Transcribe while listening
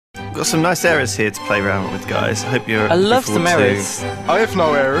got some nice errors here to play around with, guys. I hope you're. I love some errors. I have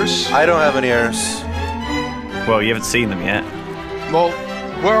no errors. I don't have any errors. Well, you haven't seen them yet. Well,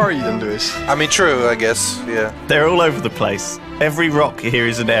 where are you then, Lewis? I mean, true, I guess. Yeah. They're all over the place. Every rock here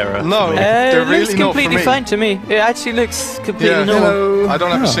is an error. No, It they're looks really not for completely me. fine to me. It actually looks completely Yeah. normal. I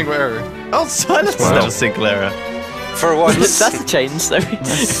don't have a single error. Oh, silence doesn't have a single error. For once. That's a change, sorry.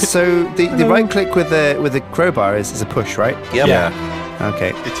 So the right click with the crowbar is a push, right? Yep. Yeah. Okay.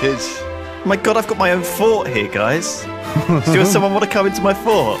 It is. Oh my God, I've got my own fort here, guys. Does someone want to come into my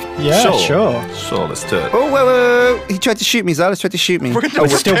fort? Yeah, sure. Sure, let's do it. Oh, whoa. He tried to shoot me, Xylas tried to shoot me. We're in the we're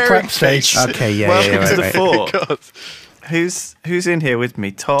still preparing prep stage. phase. Okay, yeah, Welcome yeah, to the right. fort. God. Who's in here with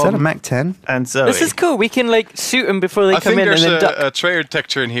me? Tom Is that a Mac 10? and Zoe. This is cool. We can like shoot them before they I come think in and there's then duck. a traitor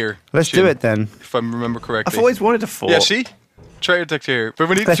detector in here. Let's do it then. If I remember correctly. I've always wanted a fort. Yeah, see? Traitor detector here. But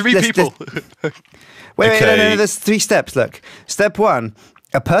we need Let's- 3 let's- people. Wait, Okay. no, there's 3 steps, look. Step 1,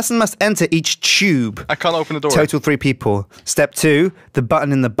 a person must enter each tube. I can't open the door. Total 3 people. Step 2, the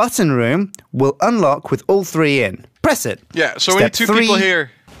button in the button room will unlock with all 3 in. Press it. Yeah, so we Step need 2 3. people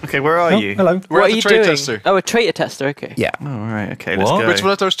here. Okay, where are you? Hello. We're What at are the you traitor doing? tester. Oh, a traitor tester. Okay. Yeah. Oh, right. Okay, let's What? go. It's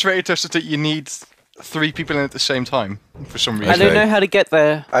one of those traitor testers that you need 3 people in at the same time for some I reason. don't know how to get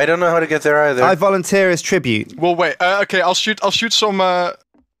there. I don't know how to get there either. I volunteer as tribute. Well, wait. Okay, I'll shoot some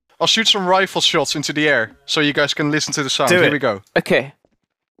rifle shots into the air so you guys can listen to the sound. Do Here it. we go. Okay.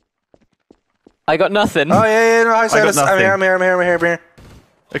 I got nothing. Oh, yeah, no, hi, got Silas. I'm nothing. here, I'm here.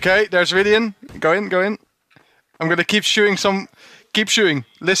 Okay, there's Ridian. Go in. I'm gonna keep shooting some. Keep shooting.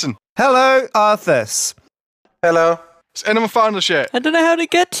 Listen. Hello, Arthas. Hello. Has anyone found us yet? I don't know how to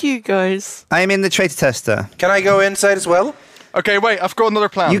get to you guys. I am in the traitor tester. Can I go inside as well? Okay, wait. I've got another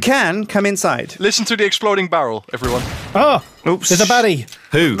plan. You can come inside. Listen to the exploding barrel, everyone. Oh, Oops. there's a baddie.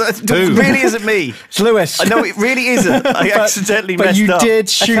 Who? That Who? really isn't me. It's Lewis. No, it really isn't. I accidentally but messed you up. did I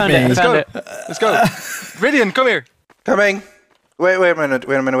shoot found me. it. I found it. Let's go. Ridian, come here. Coming. Wait a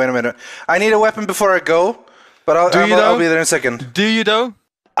minute. I need a weapon before I go, but I'll be there in a second. Do you though?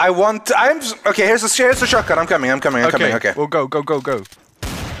 Okay, here's a shotgun. I'm coming. Okay. Well, go.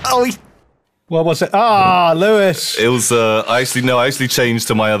 Oh, What was it? Ah, Lewis. It was, I actually changed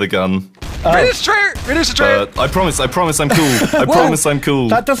to my other gun. Ridian's a traitor. I promise I'm cool. I promise I'm cool.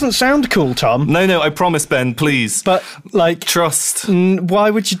 That doesn't sound cool, Tom. No, I promise, Ben, please. But, like, Trust. why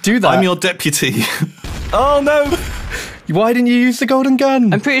would you do that? I'm your deputy. Oh, no. Why didn't you use the golden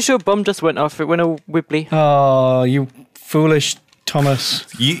gun? I'm pretty sure bomb just went off. It went all wibbly. Oh, you foolish Thomas.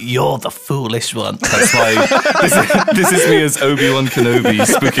 You're the foolish one. That's my... this is me as Obi-Wan Kenobi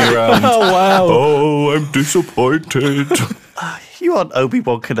spooking around. Oh, wow. Oh, I'm disappointed. you aren't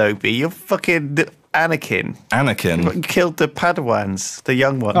Obi-Wan Kenobi. You're fucking Anakin. Anakin. You killed the Padawans, the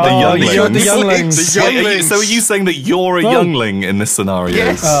young ones. Oh, The younglings. you're the younglings. The Wait, younglings. so are you saying that you're a youngling in this scenario?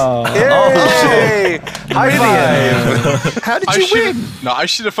 Yes. Yay! High five! How did you win? No, I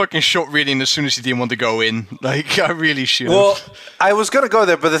should have fucking shot Ridian as soon as he didn't want to go in. Like, I really should have. Well, I was gonna go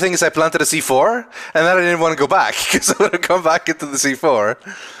there, but the thing is, I planted a C4, and then I didn't want to go back because I would have come back into the C4.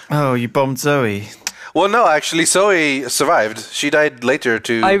 Oh, you bombed Zoe. Well, no, actually, Zoe survived. She died later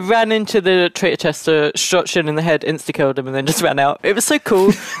to. I ran into the traitor tester, shot Shin in the head, insta-killed him, and then just ran out. It was so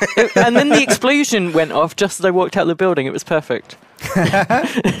cool. And then the explosion went off just as I walked out of the building. It was perfect.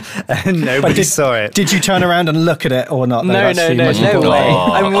 And nobody saw it. Did you turn around and look at it or not? No That's the most way. important thing.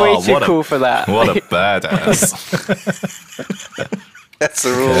 I'm way too what a- cool for that. What a badass. That's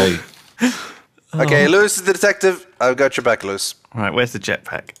the rule. Okay. Okay, Lewis is the detective. I've got your back, Lewis. All right, where's the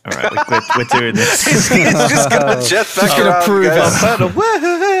jetpack? All right, we're doing this. He's just gonna jetpack around, prove guys. Burn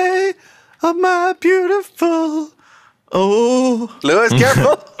away of my beautiful. Oh, Lewis,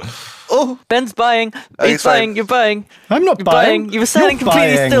 careful! Ben's buying. he's He's fine. buying. You're buying. I'm not You're buying. buying. You were standing You're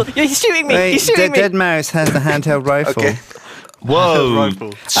completely buying. still. You're shooting me. Wait, You're shooting me. Dead Mouse has the handheld rifle. Okay. Whoa.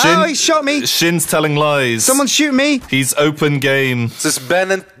 Rifle. Oh, he shot me! Shin's telling lies. Someone shoot me! He's open game. Is this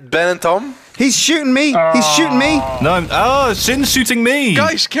Ben and Tom? He's shooting me! He's shooting me! No, Shin's shooting me.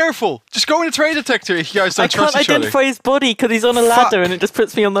 Guys, careful! Just go in the traitor detector if you guys I don't trust can't each other. identify his body because he's on a ladder and it just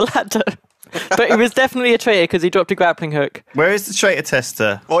puts me on the ladder. But he was definitely a traitor because he dropped a grappling hook. where is the traitor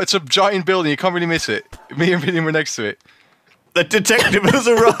tester? Well, it's a giant building. You can't really miss it. Me and Ridian were next to it. The detective has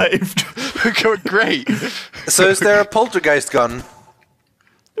arrived. Great. So is there a poltergeist gun?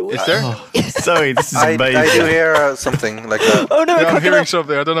 Is there? Zoe, this is I amazing. do hear something like that. Oh no, I Yeah, I'm can't get hearing up.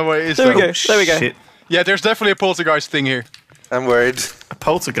 something. I don't know what it is. There we though. go. There we go. Shit. Yeah, there's definitely a poltergeist thing here. I'm worried. A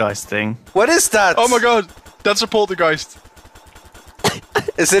poltergeist thing. What is that? Oh my god, that's a poltergeist.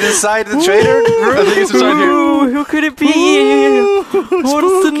 Is it inside the traitor room? I think it's inside here. Ooh, who could it be?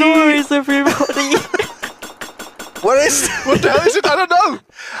 What's the noise, everybody? What is? What the hell is it? I don't know.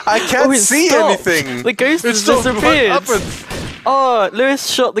 I can't see stopped. anything. The ghost has stopped. What disappeared. happened? Oh, Lewis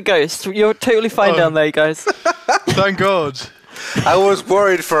shot the ghost. You're totally fine down there, you guys. Thank God. I was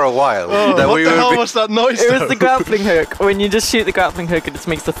worried for a while that What we the would hell be. was that noise? It was though? the grappling hook. When you just shoot the grappling hook, it just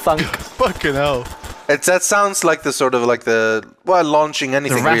makes a thunk. Fucking hell. That sounds like the sort of like the launching The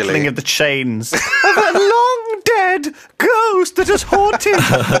anything rattling really. of the chains. Of a long dead ghost that has haunted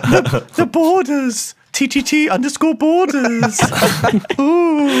the borders. TTT_borders.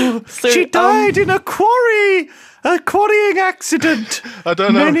 Ooh, So, she died in a quarrying accident. I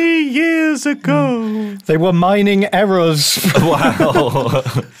don't know. Many years ago. They were mining errors. Wow.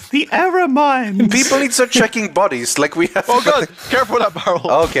 The error mine. People need to start checking bodies like we have. Oh God! Careful with that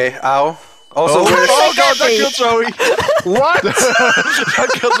barrel. Okay, ow. Also, Oh God! That killed Zoe. What? That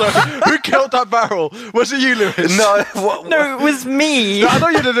killed Zoe. Who killed that barrel? Was it you, Lewis? no, No, it was me. I know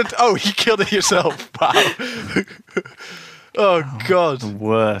you didn't. Oh, you killed it yourself. Wow. Oh God.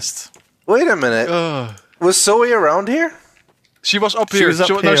 Worst. wait a minute. Was Zoe around here? She was up She here. was up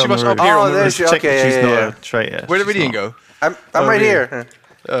no, here she on was the up roof. here. Oh, on the there roof. she- Check okay, that she's yeah, not yeah. a traitor. Where did She's Vidian not. go? I'm right really? here.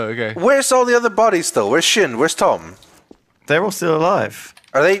 Oh, okay. Where's all the other bodies though? Where's Shin? Where's Tom? They're all still alive.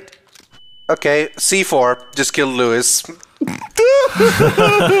 Are they? Okay, C4 just killed Lewis.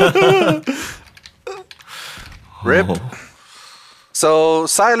 Rip. So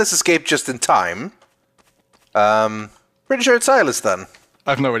Silas escaped just in time. Pretty sure it's Silas then.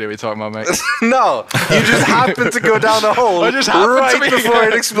 I have no idea what you're talking about, mate. No, you just happened to go down a hole I just happened right to be- before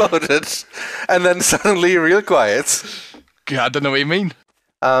it exploded, and then suddenly real quiet. Yeah, I don't know what you mean.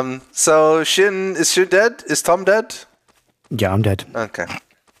 So is Shin dead? Is Tom dead? Yeah, I'm dead. Okay.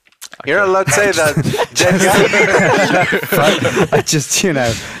 You're not allowed to say that. Dead guy. I just,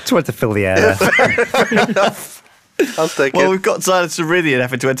 just wanted to fill the air. I'll take Well, it. we've got Silence Iridian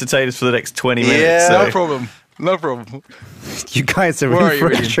having to entertain us for the next 20 minutes. Yeah. so No problem. No problem. you guys are Where are in you, for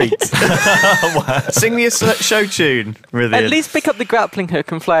a Iridian? treat. Sing me a show tune, Iridian. At least pick up the grappling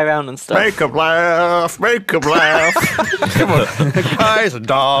hook and fly around and stuff. Make 'em laugh, make 'em laugh. Come on. Guys and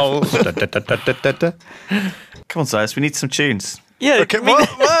dolls. Da, da, da, da, da, da. Come on, Silas, we need some tunes. Yeah, Okay, what?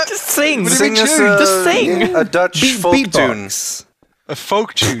 just sing. What do you mean Sing us tune? Just sing. a Dutch folk tune. Beatbox. A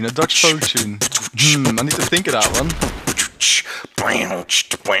folk tune, a Dutch folk tune. I need to think of that one.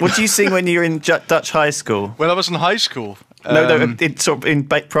 What do you sing when you're in Dutch high school? When I was in high school. No, it's sort of in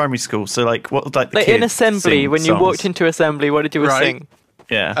primary school. So, like, what like the Like kids in assembly, sing when you songs? walked into assembly, what did you Right. sing?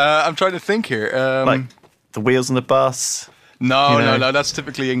 Yeah, I'm trying to think here. like the wheels on the bus. No, you know. no, that's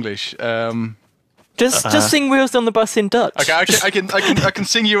typically English. Just sing "Wheels on the Bus" in Dutch. Okay, I can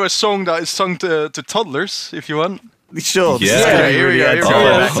sing you a song that is sung to toddlers if you want. Sure. Yeah. this is Okay, here we go, here we go.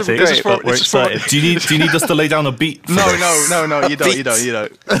 anticlimactic, Yeah, this is but we're this is for- excited. Do you need us to lay down a beat? for No, this? no, you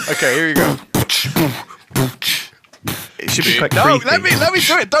don't. Okay, here you go. It should be quite No, creepy. let me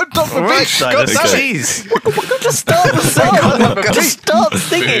do it. Don't stop the All right, beat. God Silas. damn it. Jeez. Just start the song. Just start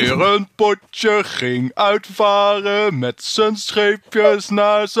singing. Weer een potje ging uitvaren met zijn scheepjes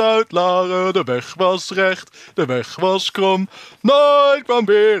naar Zuid-Laren. De weg was recht, de weg was krom. Nooit kwam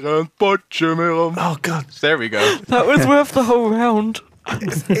weer een potje meer om. Oh God. There we go. That was worth the whole round.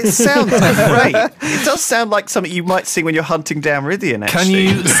 It sounds great. It does sound like something you might sing when you're hunting down Iridian, Can actually.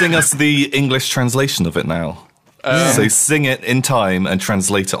 you sing us the English translation of it now? So sing it in time and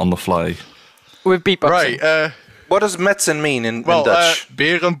translate it on the fly. With beatboxing. Right, What does Metzen mean in well, Dutch?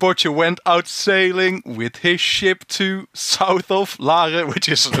 Berenbotje went out sailing with his ship to south of Laren, which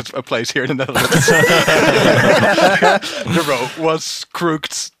is a place here in the Netherlands. The road was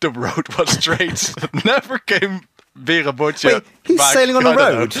crooked, the road was straight. Never came Berenbotje Wait, he's back. sailing on a I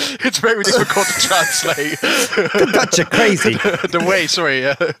don't know. road? It's very difficult to translate. Dutch are crazy. The way, sorry.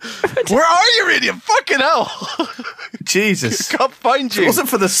 Where are you, idiot? Fucking hell! Jesus. Can't find If it you. wasn't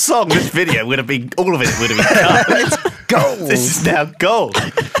for the song, this video would have been, all of it would have been cut. It's gold. This is now gold.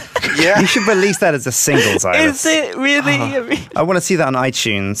 Yeah. You should release that as a single, Silas. Is it really? I want to see that on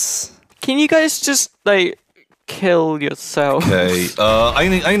iTunes. Can you guys just kill yourself? Okay. I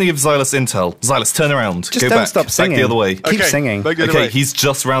only give Xylus intel. Xylus, turn around. Just Go don't back. stop singing. Back the other way. Keep Okay, singing. back the other Okay, way. he's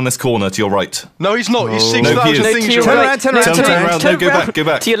just round this corner to your right. No, he's not. He's No, 6,000 he is. things. to your Turn right. around, turn No, around, turn around. No, go back, go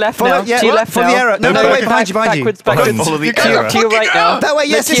back. To your left Follow- now. yeah, to your left follow now. the arrow. No, no, wait, behind you, behind you. Backwards, Behind. backwards. Follow the You gotta arrow. To your right now. That way,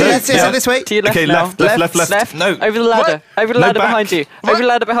 yes, To yes, your- yes, yes, this way. To your left Okay, now. left. No. Over the ladder. Over the No, ladder back. behind you. What? Over the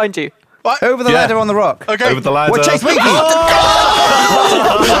ladder behind you. Over the Yeah. ladder on the rock. Okay. Over the ladder. What, Chase, wait, wait.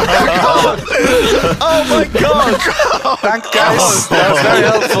 Oh my God. Thanks, guys. That was very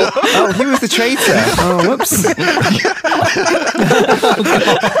helpful. Oh, he was the traitor. Oh, whoops.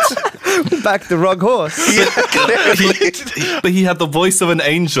 back the wrong horse. But he had the voice of an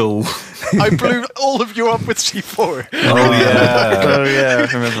angel. I blew all of you up with C4. Oh yeah. Oh yeah,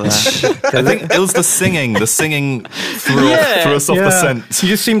 I remember that. I think it was the singing. The singing threw us off the scent. You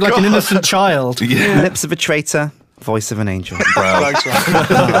just seemed like an innocent child. Yeah. Lips of a traitor, voice of an angel. Wow. Thanks, man.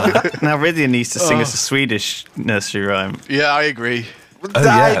 Now Rydian needs to sing us a Swedish nursery rhyme. Yeah, I agree.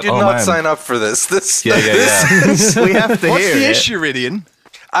 I did not man. sign up for this. Yeah. We have to What's hear the it. issue, Rydian?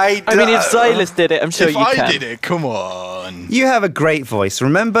 I mean, if Silas did it, I'm sure If you can. I did it, come on. You have a great voice.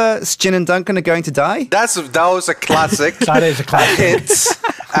 Remember, Shin and Duncan are going to die? That was a classic. That is a classic. Hit,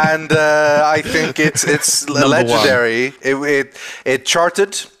 and I think it's legendary. It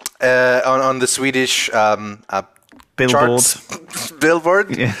charted on the Swedish Billboard. charts.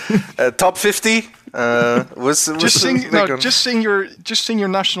 Billboard. Yeah. Top 50. Just sing your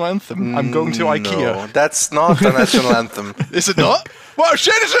national anthem. I'm going to IKEA. No, that's not a national anthem. Is it not? Well,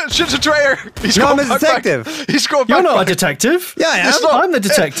 shit's a traitor. He's No, going I'm a back. detective. He's going You're back. not a detective. Yeah, I am. It's not- I'm the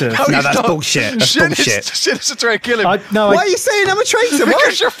detective. No, No, he's that's not. bullshit. That's bullshit. Shit is a traitor. Kill him. Why are you saying I'm a traitor? What?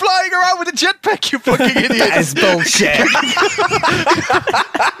 Because you're flying around with a jetpack, you fucking idiot. That is bullshit.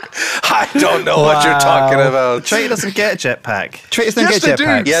 I don't know what you're talking about. Traitor doesn't get a jetpack. Traitors don't Yes, get they do.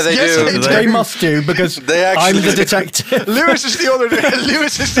 jetpacks. Yeah, they Yes, do. they do. They must do because They I'm actually the do. detective. Lewis is the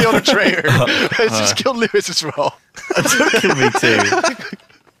other traitor. Let's just kill Lewis as well. Kill me too.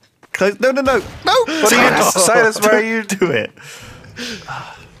 No. Silas, why are you Do it.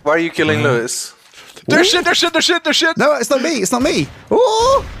 why are you killing Lewis? There's shit. No, it's not me. It's not me.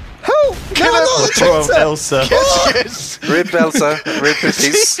 Oh, help! No, I'm not a Poor old traitor. Elsa. Yes. Rip Elsa, rip in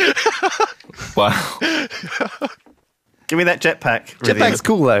peace. Wow. Give me that jetpack. Rydian. Jetpack's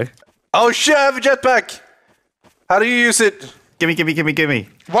cool though. Oh shit, I have a jetpack. How do you use it? Gimme.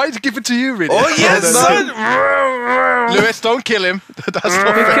 Why did you give it to you, really? Oh yes, no. son. Lewis, don't kill him. That's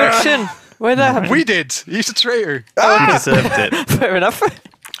not Good fair. Shin. Where'd that happen? We did. He's a traitor. He deserved it. Fair enough.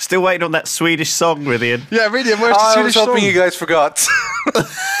 Still waiting on that Swedish song, Rydian. Yeah, Rydian, where's the I was Swedish hoping song? you guys forgot.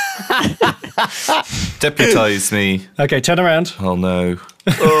 Deputize me. Okay, turn around. Oh no.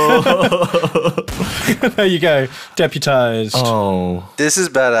 There you go. Deputized. Oh. This is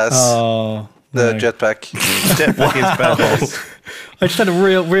badass. Oh, The no. jetpack. Jetpack is badass. I just had a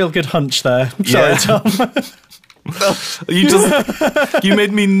real good hunch there. Sorry, Yeah. Tom. You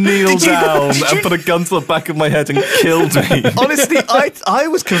made me kneel down and put a gun to the back of my head and killed me. Honestly, I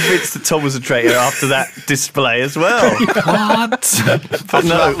was convinced that Tom was a traitor after that display as well. What? But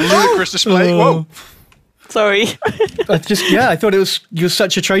no. Ludicrous display. Whoa. Sorry. I thought you're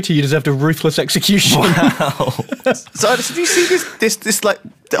such a traitor. You deserved a ruthless execution. So did you see this like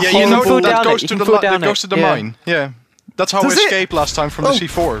Yeah, you know fall that down goes it. to You the can fall down that goes to the it. Yeah. mine. Yeah. That's how Does we it? escaped last time from the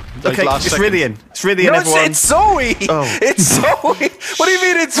C4. Like Okay, last it's second. Rydian. It's Rydian, No, everyone. it's Zoe. Oh. It's Zoe. What do you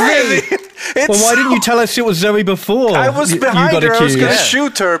mean it's Rydian? It's Well, why didn't you tell us it was Zoe before? I was you behind got her. I was going to accused?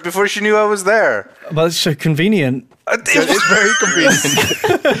 shoot her before she knew I was there. Well, it's so convenient. It's very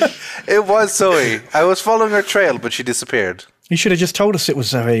convenient. It was Zoe. I was following her trail, but she disappeared. You should have just told us it was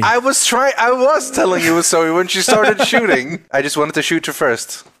Zoe. I was telling you it was Zoe when she started shooting. I just wanted to shoot her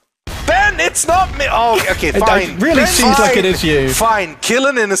first. Ben, it's not me. Oh, okay, fine. It really seems like it is you. Fine, kill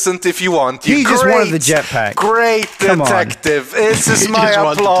an innocent if you want. He You just great, wanted the jetpack. Great Come on. detective. This is He my just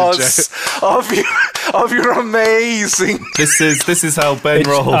wanted the applause of your amazing. This is how Ben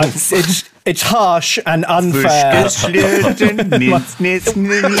rolls. It's harsh and unfair.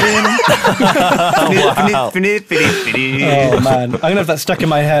 Oh man, I'm gonna have that stuck in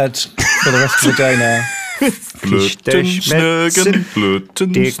my head for the rest of the day now. No,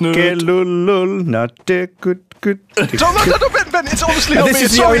 Ben, it's honestly not me. This is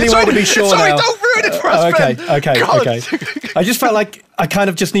It's the Zoe, only it's way Zoe, to be it's sure Zoe, now. don't ruin it for us, Okay, Ben. okay. God. I just felt like I kind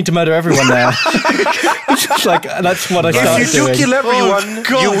of just need to murder everyone now. It's just like that's what I If started you do doing. kill everyone,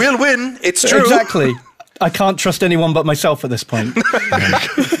 God. you will win. It's true. Exactly. I can't trust anyone but myself at this point.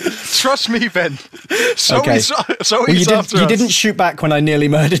 Trust me, Ben. Zoe's Okay. Well, you after us. didn't shoot back when I nearly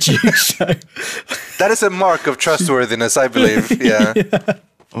murdered you. So. That is a mark of trustworthiness, I believe. Yeah.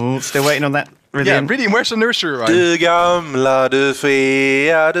 Oh, still waiting on that. Yeah, Rydian. Rydian, where's the nursery rhyme? Du gamla, du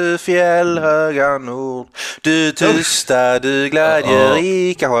fria, du fjällhöga nord. Du tysta, du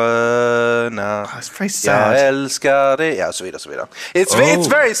glädjerika sköna. It's very Jag sad. älskar dig. Ja, så vidare, så vidare. It's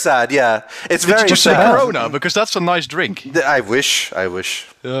very sad, yeah. It's Did very you just say sad. Corona? Because that's a nice drink. I wish.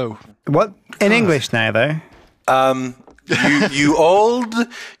 Oh. What in English now though? You old,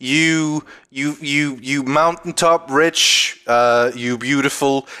 you mountaintop rich, you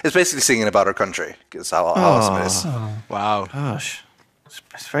beautiful. It's basically singing about our country. Because how awesome it is. Wow. Gosh,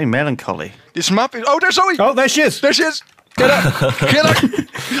 it's very melancholy. This map is... Oh, there's Zoe! Oh, there she is. There she is! Get up! Get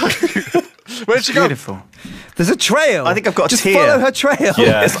up! Where'd she go? Beautiful. There's a trail. I think I've got a Just tear. follow her trail.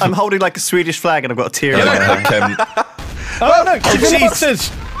 Yeah. Yes, I'm holding like a Swedish flag and I've got a tear in my hand. Oh no, she's in the jeez.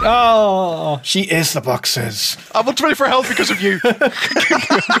 boxes. Oh, she is the boxes. I'm on 24 health because of you.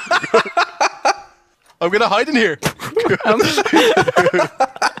 I'm gonna hide in here.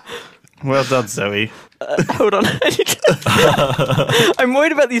 Well done, Zoe. Hold on. I'm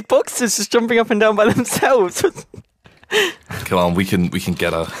worried about these boxes just jumping up and down by themselves. Come on, we can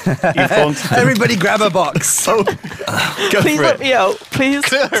get her. You've haunted them. Everybody grab a box. Go Please for let it. me out. Please.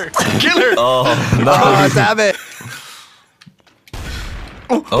 Kill her. Kill her. Oh no! Oh, damn it.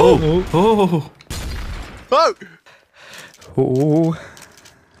 Oh! Oh. Oh,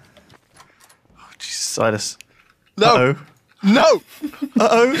 Jesus, Silas. No. Uh-oh. No.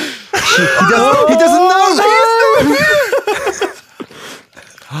 Uh-oh. He doesn't know.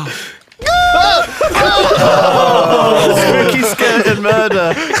 Spooky skeleton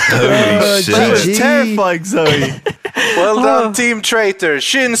murder. Holy shit! That was GG. terrifying, Zoe. Well done, Team Traitor.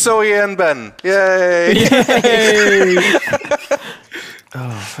 Shin, Zoe, and Ben. Yay!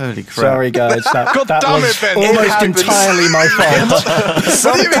 Holy crap. sorry guys, that damn was it, Ben. almost It happens. entirely my fault.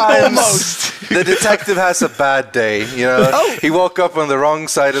 Sometimes the detective has a bad day, you know. He woke up on the wrong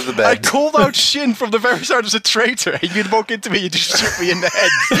side of the I bed. called out Shin from the very start as a traitor, and you'd walk into me, you just shoot me in the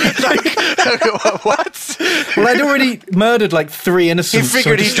head. Like, what? Well, I'd already murdered like 3 He innocents.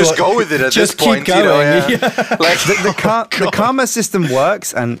 figured so I he'd just thought, go with it at just this point, keep you know. going. Yeah. Like, The karma system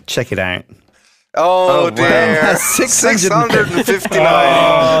works, and check it out. oh dear, Ben has 659.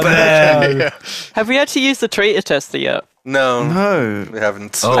 659. Have we actually used the traitor tester yet? No, No. we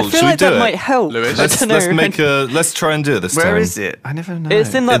haven't. Oh, I feel should like we do that it? might help. Lewis? I Let's don't know. let's try and do it this time. Where is it? I never know.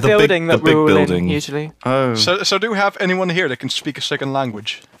 It's in that The big- building the that big we're all building. in usually. Oh. So do we have anyone here that can speak a second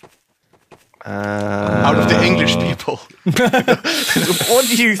language? Out of the English people. What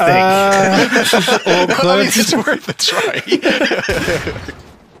do you think? I mean, it's worth a try.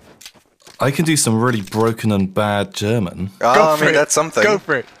 I can do some really broken and bad German. Oh, Go I for mean, it. that's something. Go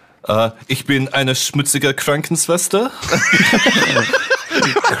for it. Ich bin eine schmutzige Krankenschwester.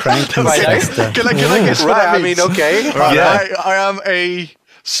 Krankenschwester. Can I guess what Right, that I mean, means? okay. Yeah. I am a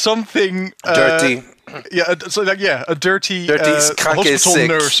something Dirty. Yeah, so like a dirty Dirty is krank is hospital sick.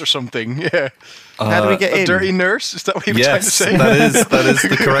 nurse or something. Yeah, How do we get a in? dirty nurse. Is that what you were trying to Yes, say? that is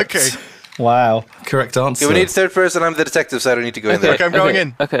the correct Okay. Wow. correct answer. Yeah, we need third person. I'm the detective, so I don't need to go in there. Okay, I'm going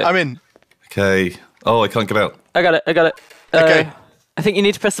in. Okay. I'm in. Okay. Oh, I can't get out. I got it. Okay. I think you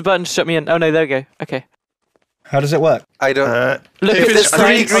need to press the button to shut me in. Oh no, there we go. Okay. How does it work? I don't. Look If at it's the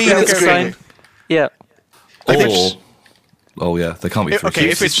three sign. green, Look at it's the green. sign. Yeah. Or, oh yeah, there can't be three Okay,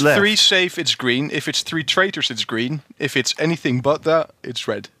 if cases. it's left. 3 safe, it's green. If it's 3 traitors, it's green. If it's anything but that, it's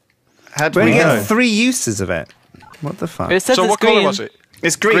red. How do We we only know? get 3 uses of it. What the fuck? It says So it's what green. color was it?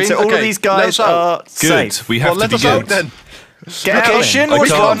 It's green, Green? so all of Okay, these let guys us out. are Good. safe. We have Well, let to us be out good. then. Get Okay, out. Shin, I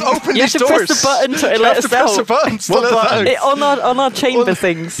which one? can't. Open You these have to doors. press the button to You let have to us press the out. buttons to What let us button? out. On our chamber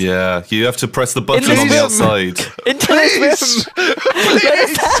things. Yeah, you have to press the button this on the room. outside. Into this Please, room.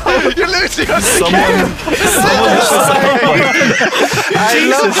 please, you're losing us again. I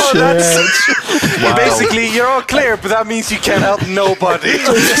love how that's basically you're all clear, but that means you can't help nobody.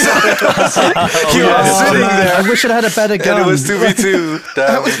 You are sitting there, I wish I'd had a better gun. and it was 2v2. That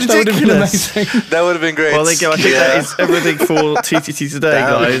That would have been ridiculous. amazing. that would have been great. Well, there you go. I think Yeah. that is everything for TTT today,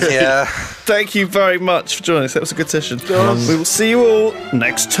 guys. Yeah. Thank you very much for joining us. That was a good session. We will see you all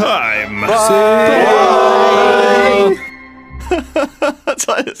next time.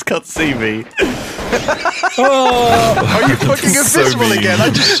 Titus can't see me. Are you fucking So invisible mean. again? I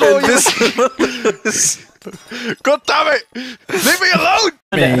just saw you. God damn it! Leave me alone.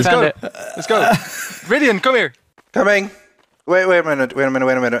 Let's Found go. it. Let's go. Ridian, come here. Coming. Wait a minute.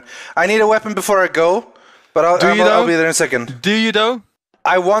 I need a weapon before I go, but I'll though? be there in a second. Do you though?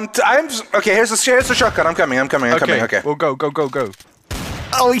 Okay, here's a shotgun. I'm coming. Okay. Well, go.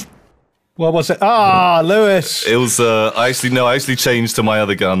 Oh, What was it? Ah, Lewis. It was. I actually changed to my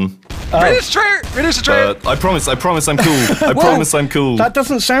other gun. Ridian's a traitor. I promise I'm cool. I promise I'm cool. That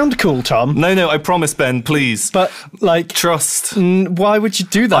doesn't sound cool, Tom. No, I promise, Ben. Please. But, like, Trust. why would you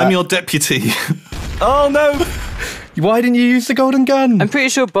do that? I'm your deputy. Oh no! Why didn't you use the golden gun? I'm pretty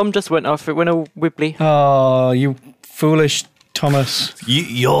sure bomb just went off. It went all wibbly. Oh, you foolish Thomas.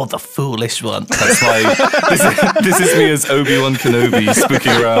 You're the foolish one. That's my. This is me as Obi-Wan Kenobi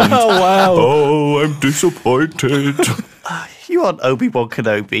spooking around. Oh, wow. Oh, I'm disappointed. you aren't Obi-Wan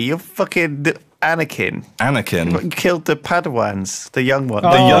Kenobi. You're fucking Anakin. Anakin. You killed the Padawans, the young one.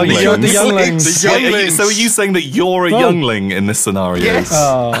 Oh, The younglings. the younglings. The younglings. So are you saying that you're a youngling in this scenario? Yes.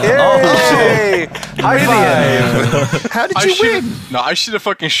 Yay! High five! How did you win? No, I should have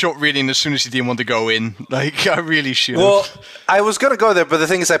fucking shot Radiant as soon as he didn't want to go in. Like, I really should have. Well, I was gonna go there, but the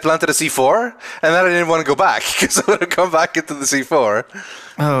thing is, I planted a C4, and then I didn't want to go back because I would have come back into the C4.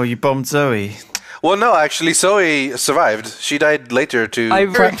 Oh, you bombed Zoe. Well, no, actually, Zoe survived. She died later to. I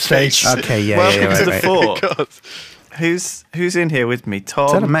Prep stage. Okay, yeah, Welcome yeah, to the right. fort. God. Who's in here with me? Is that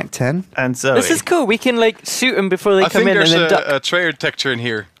a Tom Mac 10? and Zoe. This is cool. We can like shoot them before they I come think in and there's then duck. a traitor detector in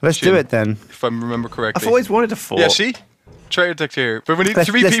here. Let's Jim, do it then. If I remember correctly. I've always wanted a fort. Yeah, see? Traitor detector here. But we need Let's-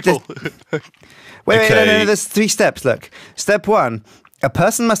 3 let's- people. Wait, no, Okay. there's 3 steps. Look. Step 1, a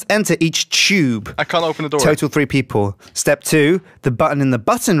person must enter each tube. I can't open the door. Total 3 people. Step 2, the button in the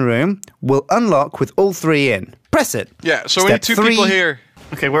button room will unlock with all 3 in. Press it. Yeah, so we Step need 2 3. people here.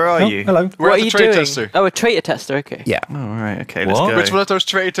 Okay, where are Oh, you? hello. We're What at are the you traitor doing? tester. Oh, a traitor tester. Okay. Yeah. Oh, right. Okay, let's What? go. Which one of those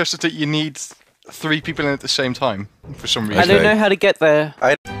traitor testers that you need 3 people in at the same time for some reason? I don't Okay. know how to get there.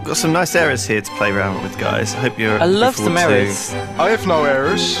 Got some nice errors here to play around with, guys. I hope you're. I love looking some forward to- errors. I have no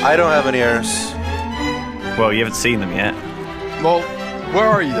errors. I don't have any errors. Well, you haven't seen them yet. Well, where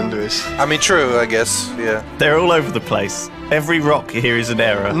are you then, Lewis? I mean, true, I guess. Yeah. They're all over the place. Every rock here is an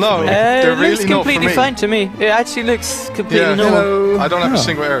error. No. for me. They're It looks really not for completely me. fine to me. It actually looks completely Yeah. normal. I don't have a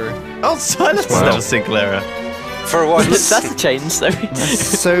single error. Oh, silence Wow. doesn't have a single error. For once. That's a change, though.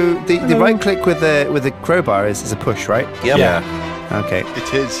 So the right click with the crowbar is a push, right? Yep. Yeah. Okay.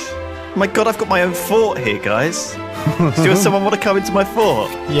 It is. My God, I've got my own fort here, guys. Do someone want to come into my fort?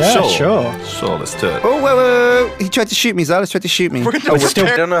 Yeah, sure. Sure, let's do it. Oh, whoa. He tried to shoot me, Xylas tried to shoot me. We're gonna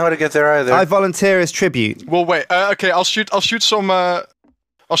I don't know how to get there either. I volunteer as tribute. Well, wait. Okay, I'll shoot some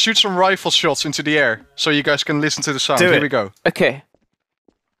rifle shots into the air so you guys can listen to the sound. Do Here it. we go. Okay.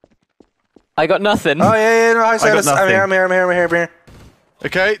 I got nothing. Oh, yeah, no, hi, Silas. I'm nothing. here.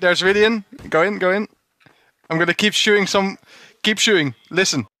 Okay, there's Ridian. Go in. I'm gonna keep shooting Keep shooting.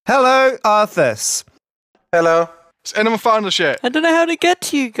 Listen. Hello, Arthas. Hello. Has anyone found us yet? I don't know how to get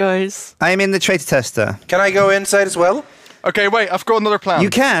to you guys. I am in the traitor tester. Can I go inside as well? Okay, wait. I've got another plan. You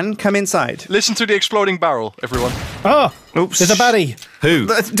can come inside. Listen to the exploding barrel, everyone. Oh, Oops. there's a baddie. Who?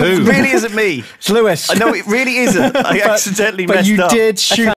 That Who? really isn't me. It's Lewis. No, it really isn't. I accidentally but messed you up. did shoot